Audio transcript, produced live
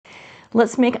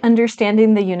Let's make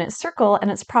understanding the unit circle and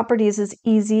its properties as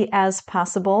easy as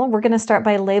possible. We're going to start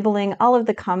by labeling all of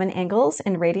the common angles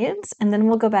in radians, and then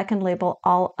we'll go back and label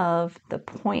all of the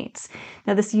points.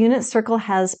 Now this unit circle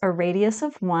has a radius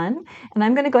of 1, and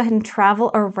I'm going to go ahead and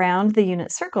travel around the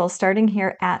unit circle starting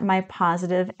here at my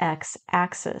positive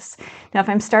x-axis. Now if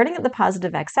I'm starting at the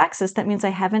positive x-axis, that means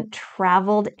I haven't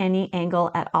traveled any angle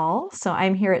at all, so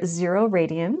I'm here at 0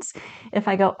 radians. If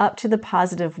I go up to the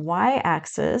positive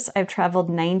y-axis, I've traveled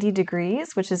 90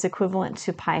 degrees, which is equivalent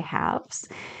to pi halves.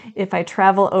 If I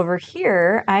travel over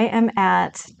here, I am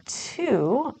at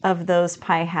 2 of those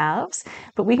pi halves,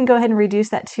 but we can go ahead and reduce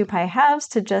that 2 pi halves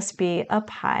to just be a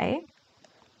pi.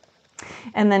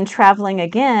 And then traveling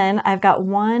again, I've got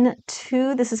 1,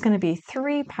 2, this is going to be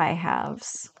 3 pi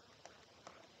halves.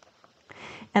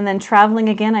 And then traveling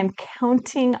again, I'm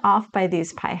counting off by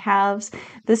these pi halves.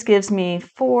 This gives me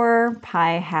 4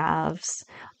 pi halves,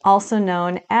 also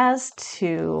known as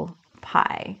 2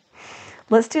 pi.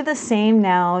 Let's do the same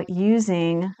now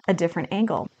using a different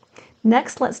angle.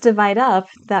 Next, let's divide up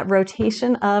that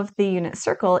rotation of the unit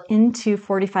circle into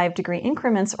 45-degree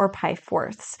increments, or pi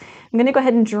fourths. I'm going to go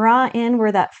ahead and draw in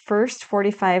where that first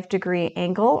 45-degree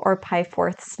angle, or pi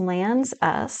fourths, lands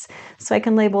us. So I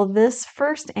can label this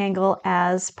first angle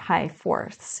as pi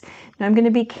fourths. Now I'm going to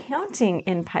be counting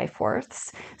in pi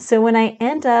fourths. So when I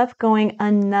end up going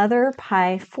another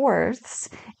pi fourths,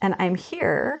 and I'm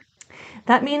here,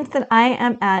 that means that I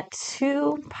am at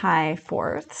 2 pi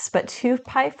fourths, but 2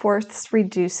 pi fourths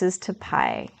reduces to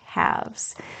pi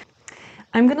halves.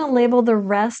 I'm going to label the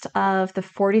rest of the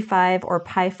 45 or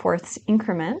pi fourths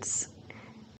increments.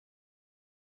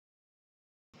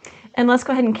 And let's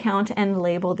go ahead and count and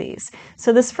label these.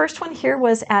 So this first one here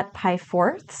was at pi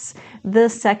fourths. The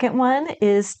second one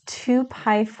is 2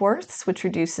 pi fourths, which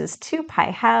reduces to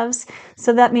pi halves.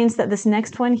 So that means that this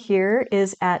next one here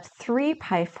is at 3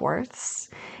 pi fourths.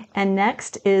 And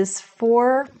next is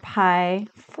 4 pi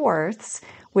fourths,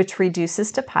 which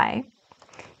reduces to pi.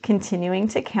 Continuing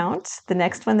to count, the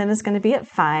next one then is going to be at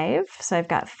 5. So I've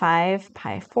got 5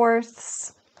 pi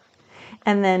fourths.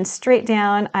 And then straight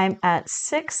down, I'm at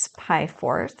 6 pi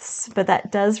fourths, but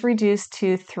that does reduce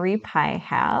to 3 pi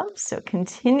halves. So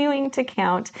continuing to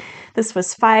count, this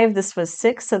was 5, this was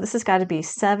 6, so this has got to be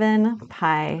 7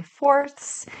 pi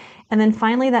fourths. And then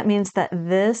finally, that means that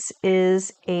this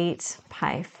is 8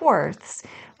 pi fourths,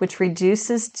 which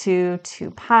reduces to 2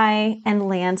 pi and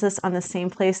lands us on the same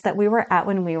place that we were at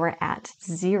when we were at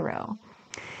 0.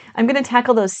 I'm going to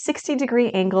tackle those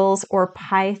 60-degree angles, or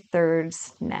pi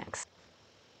thirds, next.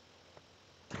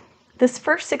 This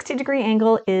first 60-degree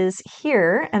angle is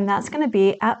here, and that's going to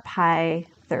be at pi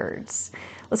thirds.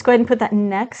 Let's go ahead and put that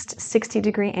next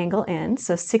 60-degree angle in.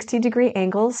 So 60-degree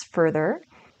angles further.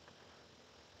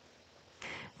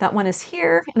 That one is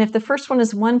here, and if the first one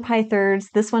is 1 pi thirds,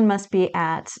 this one must be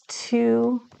at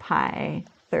 2 pi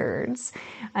thirds.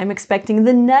 I'm expecting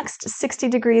the next 60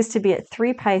 degrees to be at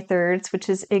 3 pi thirds, which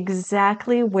is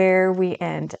exactly where we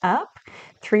end up.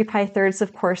 3 pi thirds,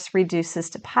 of course, reduces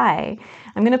to pi.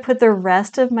 I'm going to put the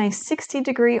rest of my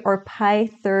 60-degree or pi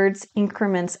thirds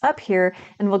increments up here,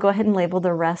 and we'll go ahead and label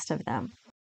the rest of them.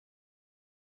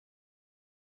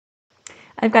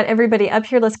 I've got everybody up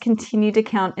here. Let's continue to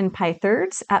count in pi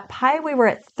thirds. At pi, we were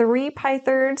at 3 pi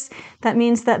thirds. That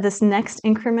means that this next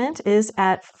increment is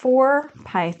at 4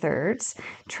 pi thirds.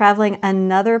 Traveling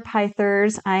another pi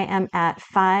thirds, I am at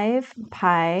 5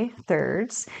 pi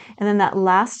thirds. And then that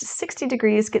last 60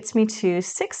 degrees gets me to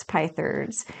 6 pi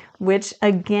thirds, which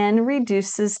again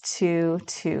reduces to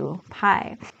 2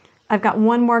 pi. I've got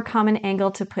one more common angle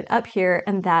to put up here,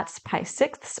 and that's pi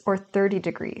sixths, or 30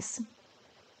 degrees.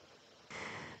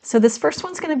 So this first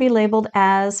one's going to be labeled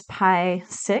as pi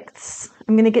sixths.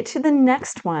 I'm going to get to the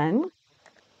next one.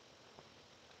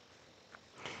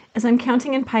 As I'm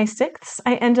counting in pi sixths,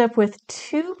 I end up with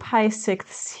 2 pi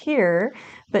sixths here,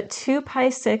 but 2 pi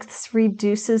sixths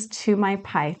reduces to my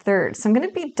pi thirds. So I'm going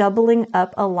to be doubling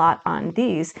up a lot on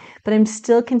these, but I'm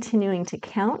still continuing to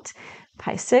count.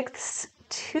 Pi sixths,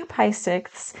 2 pi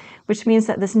sixths, which means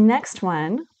that this next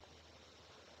one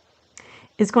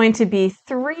is going to be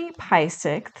 3 pi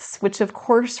sixths, which of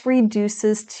course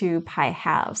reduces to pi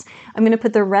halves. I'm going to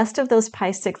put the rest of those pi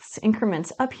sixths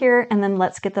increments up here, and then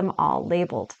let's get them all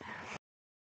labeled.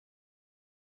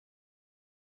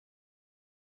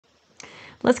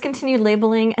 Let's continue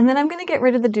labeling, and then I'm going to get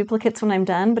rid of the duplicates when I'm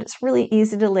done, but it's really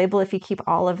easy to label if you keep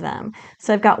all of them.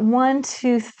 So I've got 1,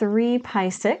 2, 3 pi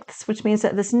sixths, which means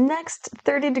that this next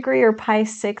 30-degree or pi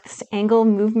sixths angle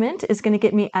movement is going to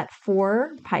get me at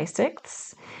 4 pi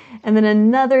sixths. And then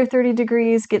another 30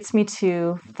 degrees gets me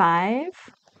to 5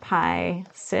 pi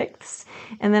sixths.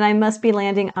 And then I must be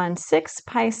landing on 6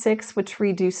 pi sixths, which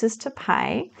reduces to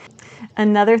pi.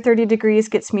 Another 30 degrees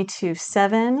gets me to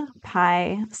 7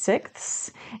 pi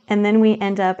sixths. And then we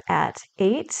end up at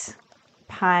 8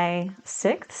 pi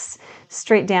sixths.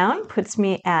 Straight down puts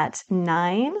me at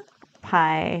 9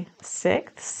 pi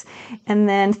sixths. And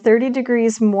then 30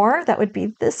 degrees more, that would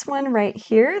be this one right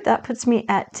here. That puts me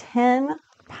at 10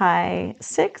 pi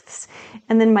sixths.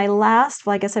 And then my last,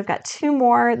 well, I guess I've got two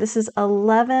more. This is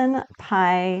 11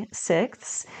 pi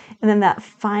sixths. And then that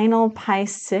final pi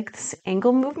sixths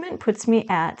angle movement puts me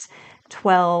at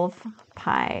 12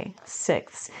 pi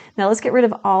sixths. Now let's get rid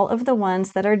of all of the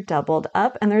ones that are doubled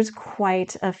up, and there's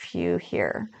quite a few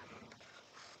here.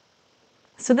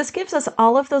 So this gives us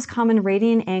all of those common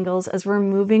radian angles as we're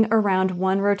moving around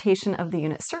one rotation of the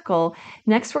unit circle.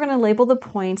 Next, we're going to label the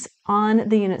points on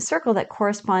the unit circle that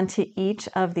correspond to each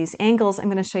of these angles. I'm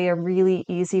going to show you a really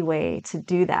easy way to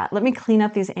do that. Let me clean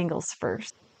up these angles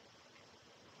first.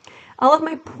 All of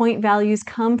my point values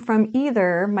come from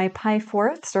either my pi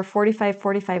fourths or 45,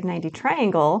 45, 90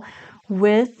 triangle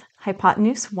with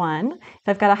hypotenuse 1. If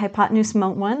I've got a hypotenuse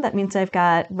 1, that means I've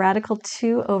got radical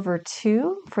 2 over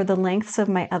 2 for the lengths of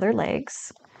my other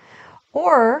legs.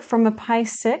 Or from a pi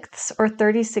sixths or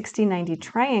 30, 60, 90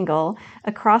 triangle,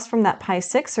 across from that pi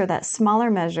sixths or that smaller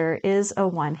measure is a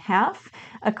 1/2.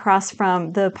 Across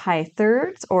from the pi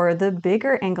thirds or the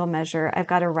bigger angle measure, I've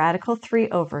got a radical 3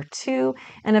 over 2,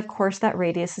 and of course that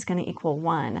radius is going to equal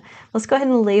 1. Let's go ahead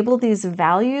and label these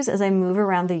values as I move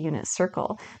around the unit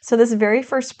circle. So this very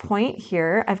first point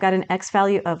here, I've got an x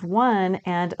value of 1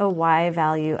 and a y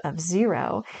value of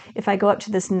 0. If I go up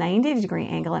to this 90-degree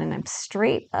angle and I'm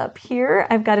straight up here,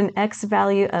 I've got an x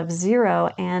value of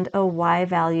 0 and a y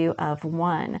value of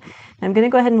 1. I'm going to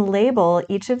go ahead and label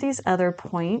each of these other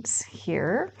points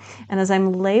here. And as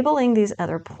I'm labeling these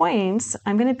other points,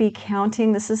 I'm going to be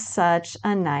counting. This is such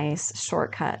a nice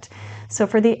shortcut. So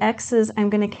for the x's, I'm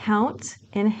going to count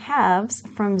in halves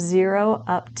from 0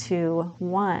 up to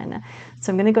 1.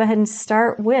 So I'm going to go ahead and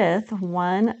start with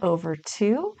 1 over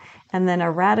 2, and then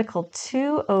a radical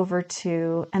 2 over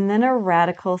 2, and then a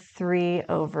radical 3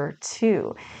 over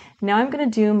 2. Now I'm going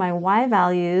to do my y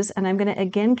values, and I'm going to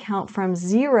again count from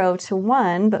 0 to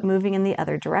 1, but moving in the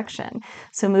other direction.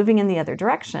 So moving in the other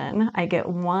direction, I get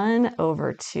 1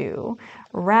 over 2,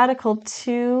 radical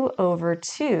 2 over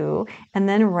 2, and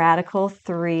then radical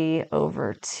 3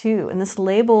 over 2. And this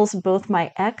labels both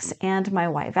my x and my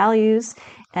y values.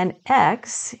 And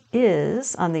x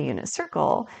is, on the unit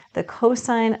circle, the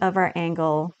cosine of our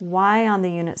angle. Y on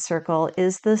the unit circle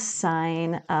is the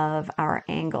sine of our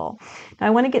angle. Now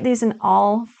I want to get these in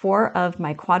all 4 of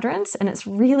my quadrants, and it's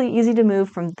really easy to move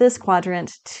from this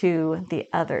quadrant to the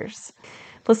others.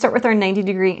 Let's start with our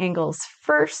 90-degree angles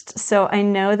first. So I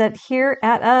know that here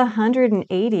at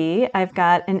 180, I've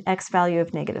got an x value of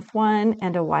 -1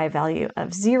 and a y value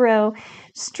of 0.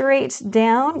 Straight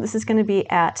down, this is going to be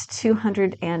at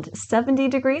 270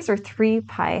 degrees or 3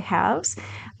 pi halves.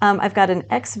 I've got an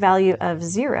x value of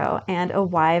 0 and a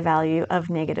y value of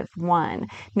 -1.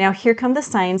 Now here come the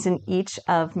signs in each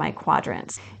of my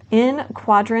quadrants. In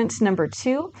quadrant number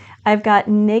 2, I've got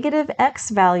negative x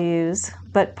values,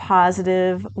 but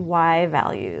positive y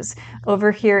values.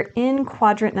 Over here in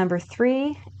quadrant number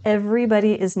 3,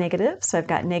 everybody is negative, so I've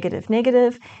got negative,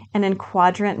 negative. And in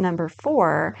quadrant number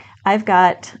 4, I've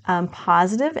got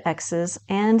positive x's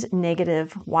and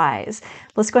negative y's.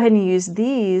 Let's go ahead and use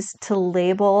these to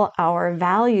label our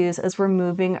values as we're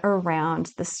moving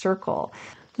around the circle.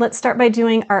 Let's start by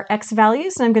doing our x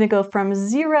values, and I'm going to go from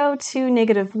 0 to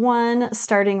 -1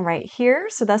 starting right here.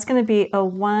 So that's going to be a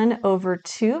 1 over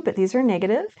 2, but these are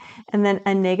negative, and then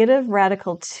a negative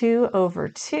radical 2 over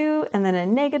 2, and then a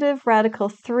negative radical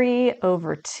 3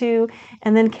 over 2,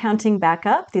 and then counting back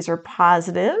up, these are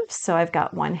positive, so I've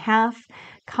got 1/2,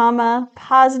 comma,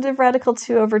 positive radical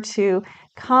 2 over 2,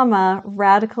 comma,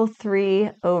 radical 3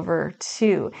 over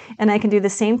 2. And I can do the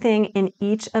same thing in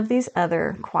each of these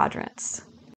other quadrants.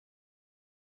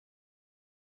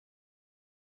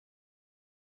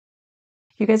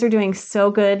 You guys are doing so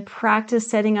good. Practice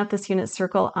setting up this unit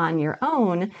circle on your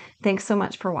own. Thanks so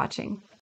much for watching.